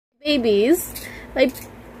babies. I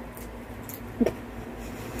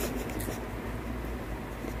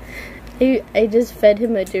just fed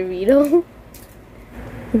him a Dorito.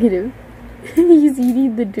 Look at him. He's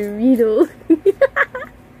eating the Dorito.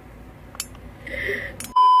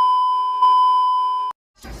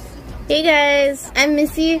 Hey guys, I'm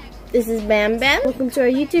Missy. This is Bam Bam. Welcome to our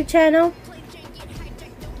YouTube channel.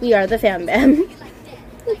 We are the Fam Bam.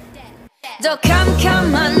 더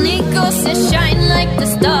캄캄한 이곳에 shine like the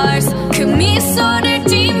stars. 그 미소를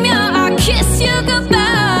띠며 I kiss you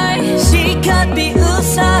goodbye. 시컷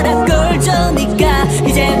비웃어라 꼴 좋으니까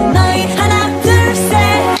이제 너희 하나 둘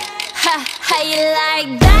셋. How you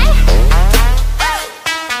like that?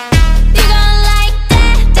 You gon' like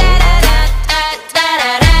that?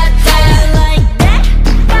 Da-da-da-da-da-da-da. Like that?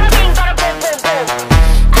 Bada bing, bada boom, boom, boom.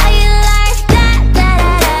 How you like that?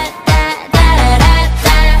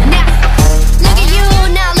 Da-da-da-da-da-da-da. Now, look at you,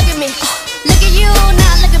 now look at me. Look at you,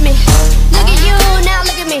 now look at me. Look at you, now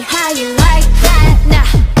look at me. How you like that? Now,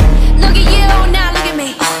 look at you, now look at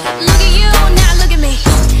me. Look at you, now look at me.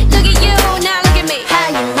 Look at you, now look at me. How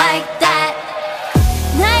you like that?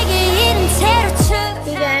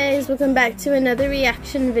 Hey guys, welcome back to another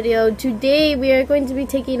reaction video. Today we are going to be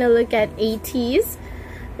taking a look at ATEEZ.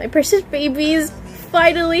 My precious babies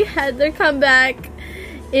finally had their comeback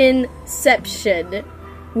in INCEPTION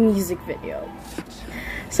music video.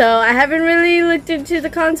 So I haven't really looked into the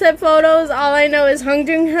concept photos. All I know is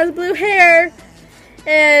Hongjoong has blue hair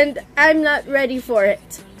and I'm not ready for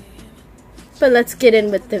it. But let's get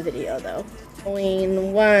in with the video though.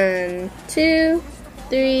 Going 1, 2,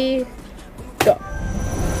 3, go.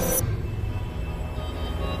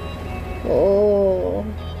 Oh,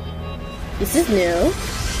 this is new.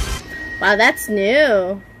 Wow, that's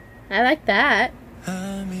new. I like that.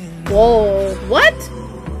 Whoa, what?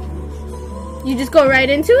 You just go right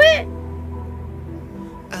into it?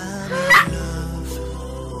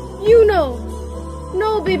 You know.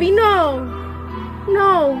 No, baby, no.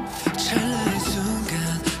 No.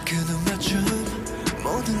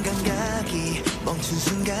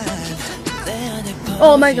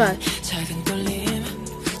 Oh my god.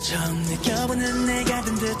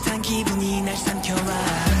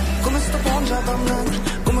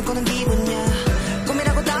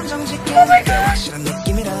 Oh my god.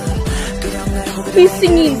 He's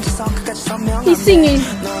singing. He's singing.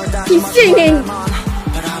 He's singing.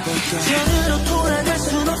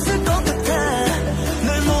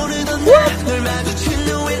 What?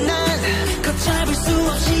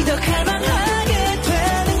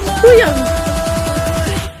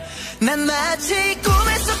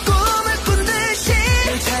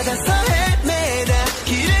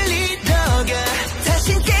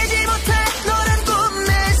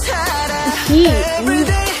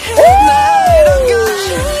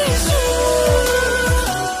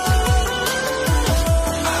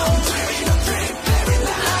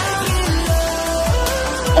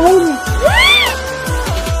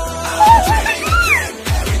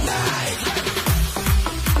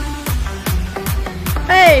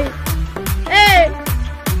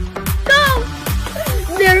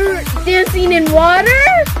 Dancing in water?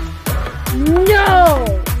 No!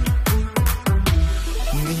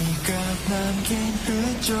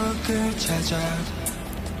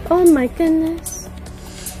 Oh my goodness.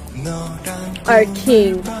 Our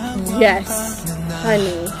king. Yes,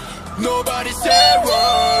 honey.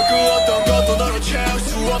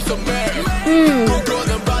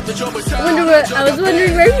 I was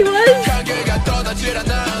wondering where he was.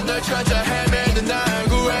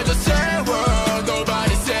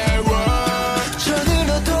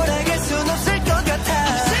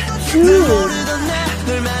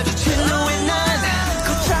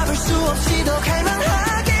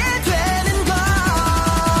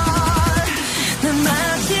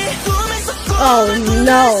 Oh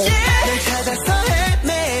no.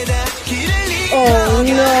 Oh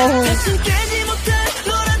no.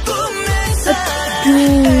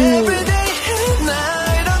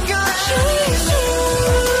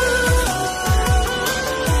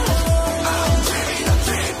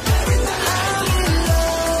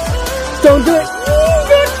 Don't do it.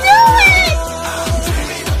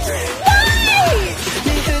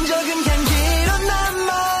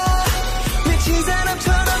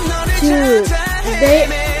 Dude,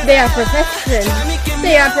 they are perfection.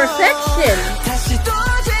 They are perfection.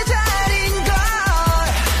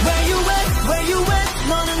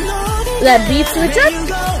 That beat switch up.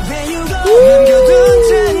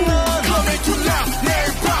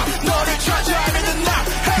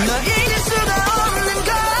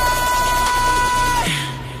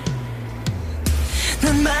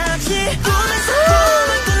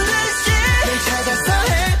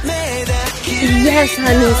 Yes,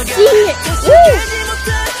 honey, sing it. Woo!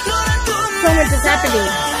 So much is happening.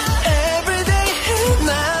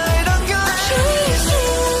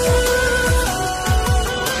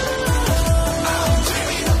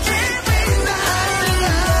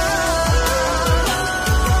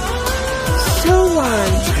 So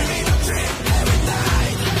on.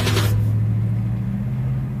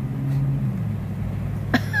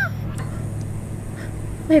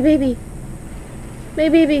 My baby. My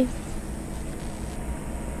baby.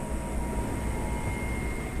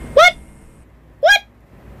 What?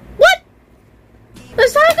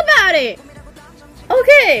 Let's talk about it.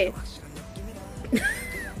 Okay.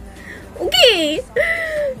 Okay.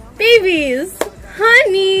 Babies.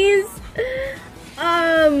 Honeys.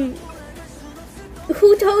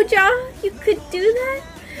 Who told y'all you could do that?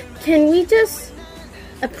 Can we just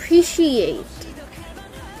appreciate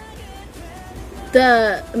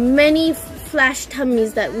the many flash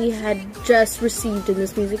tummies that we had just received in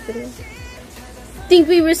this music video? Think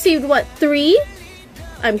we received what, 3?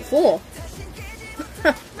 I'm full.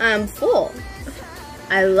 I'm full.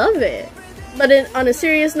 I love it. But on a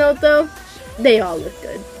serious note though, they all look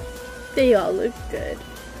good. They all look good.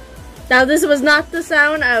 Now this was not the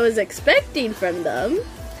sound I was expecting from them.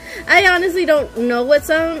 I honestly don't know what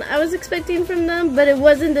sound I was expecting from them, but it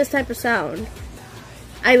wasn't this type of sound.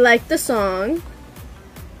 I liked the song.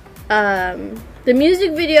 The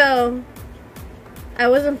music video I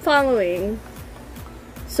wasn't following.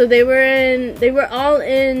 So they were all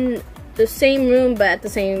in the same room but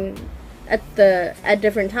at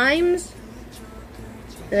different times.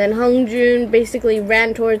 And then Hongjoon basically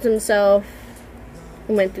ran towards himself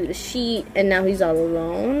and went through the sheet, and now he's all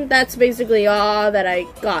alone. That's basically all that I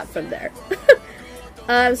got from there.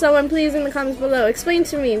 Someone please in the comments below explain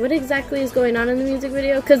to me what exactly is going on in the music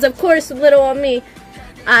video, because of course little on me,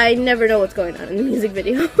 I never know what's going on in the music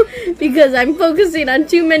video because I'm focusing on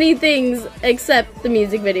too many things except the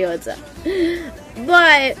music video itself.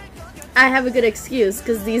 But I have a good excuse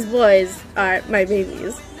because these boys are my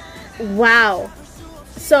babies. Wow.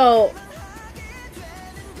 So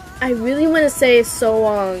I really want to say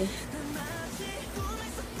Soical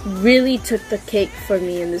really took the cake for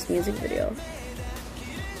me in this music video.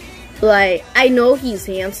 Like, I know he's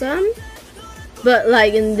handsome, but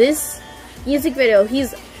like in this music video,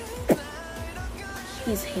 he's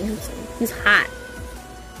handsome. He's hot.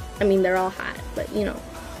 I mean, they're all hot, but you know.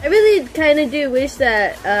 I really kind of do wish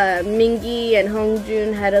that Mingi and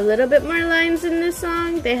Hongjoon had a little bit more lines in this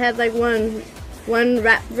song. They had like one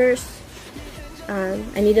rap verse. I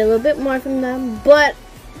need a little bit more from them, but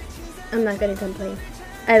I'm not gonna complain.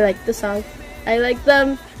 I like the song. I like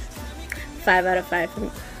them. 5 out of 5 for me.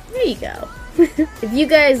 There you go. If you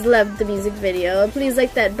guys loved the music video, please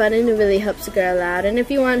like that button. It really helps a girl out. And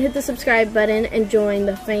if you want, hit the subscribe button and join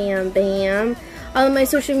the fam bam. All of my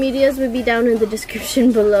social medias will be down in the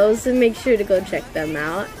description below, so make sure to go check them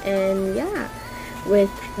out. And yeah,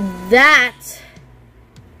 with that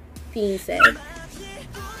being said,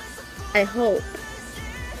 I hope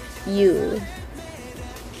you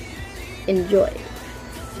enjoyed,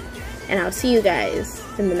 and I'll see you guys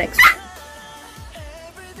in the next one.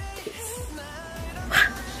 Peace.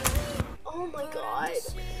 Oh my god.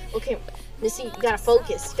 Okay, Missy, you gotta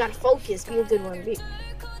focus. You gotta focus. Be a good one. Be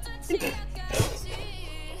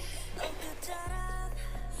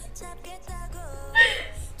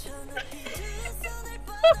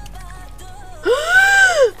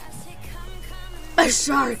a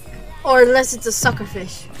shark, or unless it's a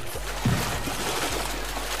suckerfish.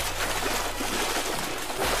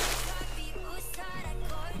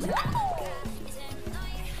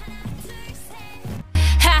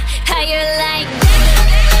 How you like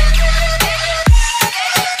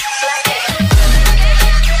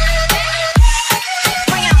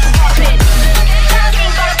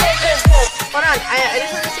Hold on, I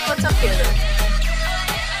just want to see what's up here though.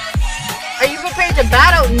 Are you prepared to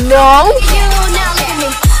battle? No!